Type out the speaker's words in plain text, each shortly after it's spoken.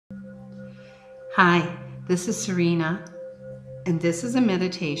Hi, this is Serena, and this is a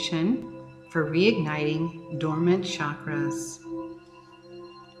meditation for reigniting dormant chakras.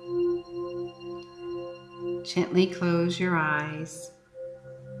 Gently close your eyes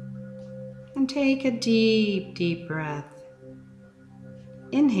and take a deep, deep breath,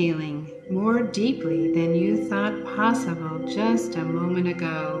 inhaling more deeply than you thought possible just a moment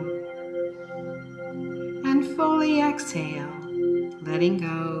ago, and fully exhale, letting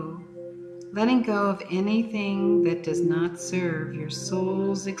go of anything that does not serve your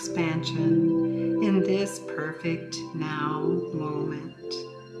soul's expansion in this perfect now moment.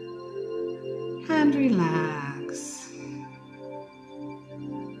 And relax.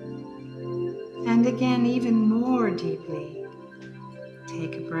 And again, even more deeply,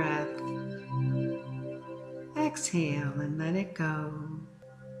 take a breath. Exhale and let it go.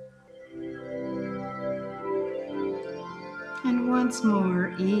 And once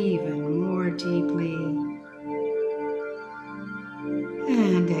more, even more deeply.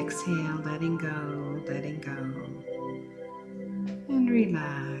 And exhale, letting go, and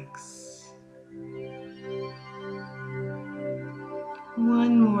relax.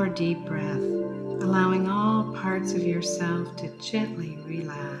 One more deep breath, allowing all parts of yourself to gently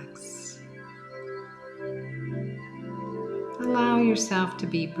relax. Allow yourself to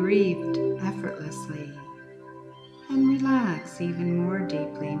be breathed effortlessly and relax even more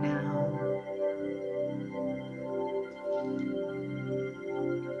deeply now.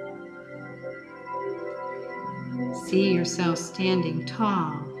 See yourself standing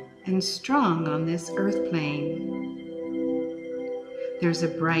tall and strong on this earth plane. There's a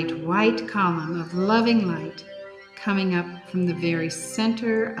bright white column of loving light coming up from the very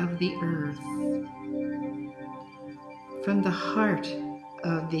center of the earth, from the heart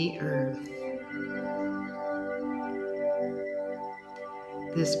of the earth.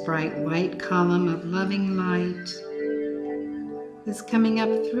 This bright white column of loving light is coming up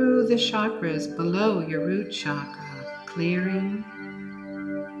through the chakras below your root chakra, clearing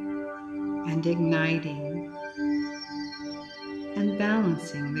and igniting and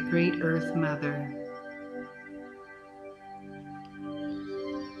balancing the great Earth Mother.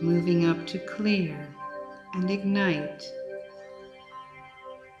 Moving up to clear and ignite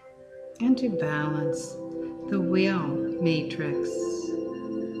and to balance the will matrix.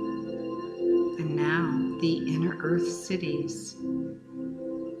 And now the inner earth cities.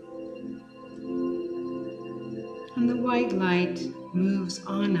 And the white light moves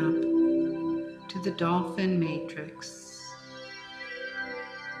on up to the dolphin matrix.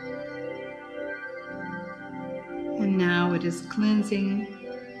 And now it is cleansing,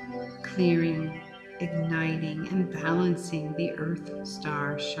 clearing, igniting, and balancing the earth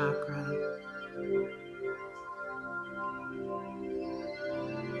star chakra.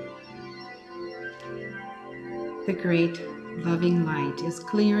 The great loving light is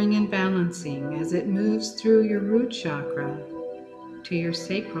clearing and balancing as it moves through your root chakra to your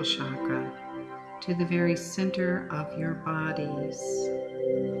sacral chakra, to the very center of your bodies.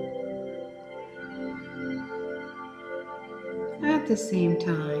 At the same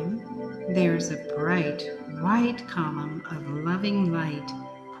time, there's a bright white column of loving light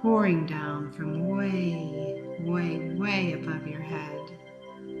pouring down from way, way, way above your head,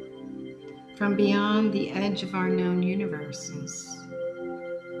 from beyond the edge of our known universes,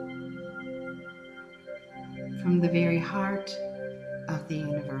 from the very heart of the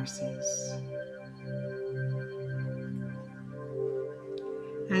universes.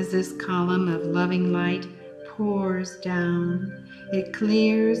 As this column of loving light pours down, it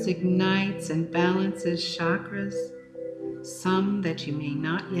clears, ignites, and balances chakras, some that you may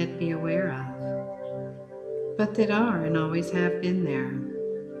not yet be aware of, but that are and always have been there.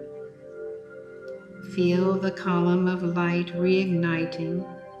 Feel the column of light reigniting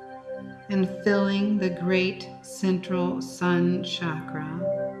and filling the great central sun chakra.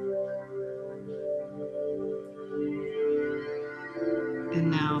 And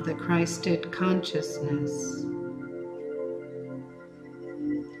now the Christed consciousness.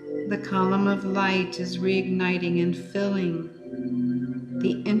 The column of light is reigniting and filling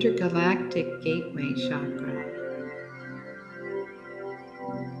the intergalactic gateway chakra.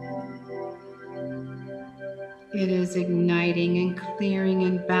 It is igniting and clearing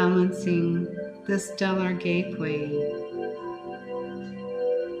and balancing the stellar gateway.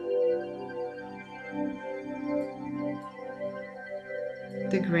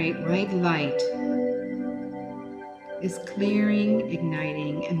 The great white light is clearing,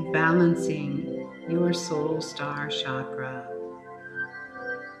 igniting, and balancing your soul star chakra.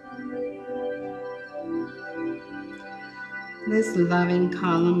 This loving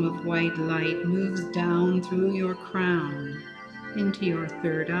column of white light moves down through your crown into your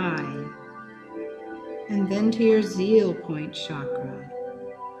third eye, and then to your zeal point chakra.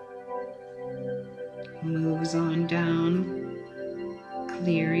 Moves on down,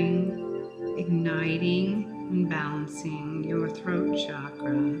 clearing, igniting, and balancing your throat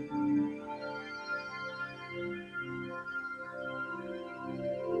chakra.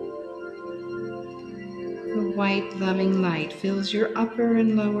 The white loving light fills your upper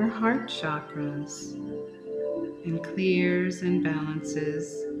and lower heart chakras and clears and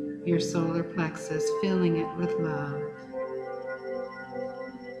balances your solar plexus, filling it with love.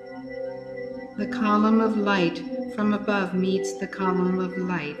 The column of light from above meets the column of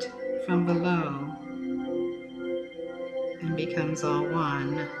light from below and becomes all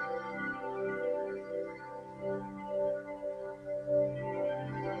one.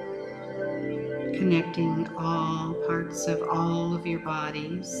 Connecting all parts of all of your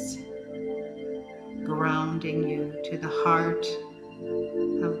bodies, grounding you to the heart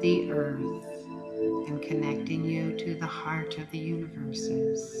of the earth and connecting you to the heart of the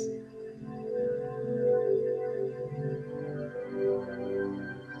universes.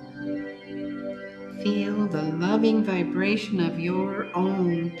 Feel the loving vibration of your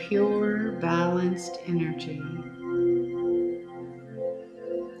own pure, balanced energy.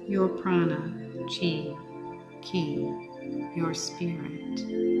 Your prana, chi, ki, your spirit.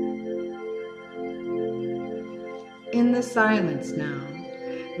 In the silence now,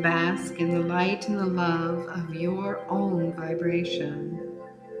 bask in the light and the love of your own vibration.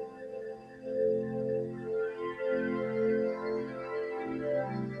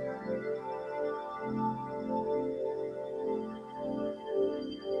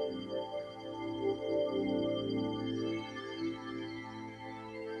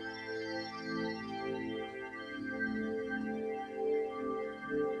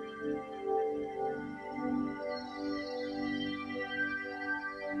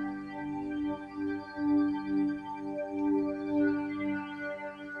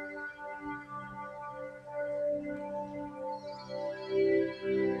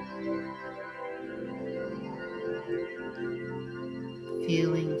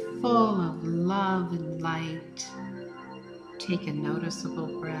 Feeling full of love and light, take a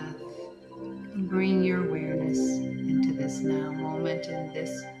noticeable breath and bring your awareness into this now moment in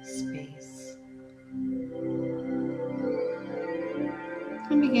this space.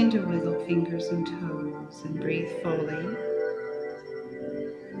 And begin to wiggle fingers and toes and breathe fully.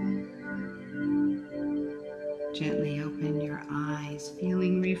 Gently open your eyes,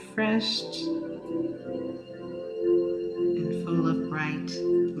 feeling refreshed and full of bright,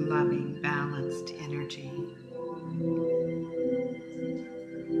 loving, balanced energy.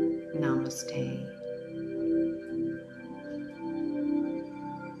 Namaste.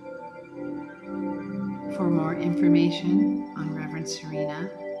 For more information on Reverend Serena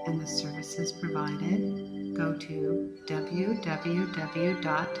and the services provided, go to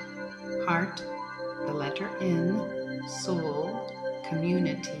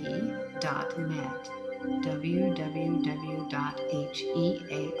www.hearttheletterNsoulcommunity.net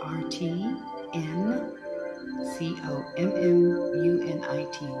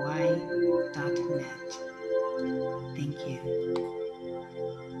www.hearttheletterNsoulcommunity.net. Thank you.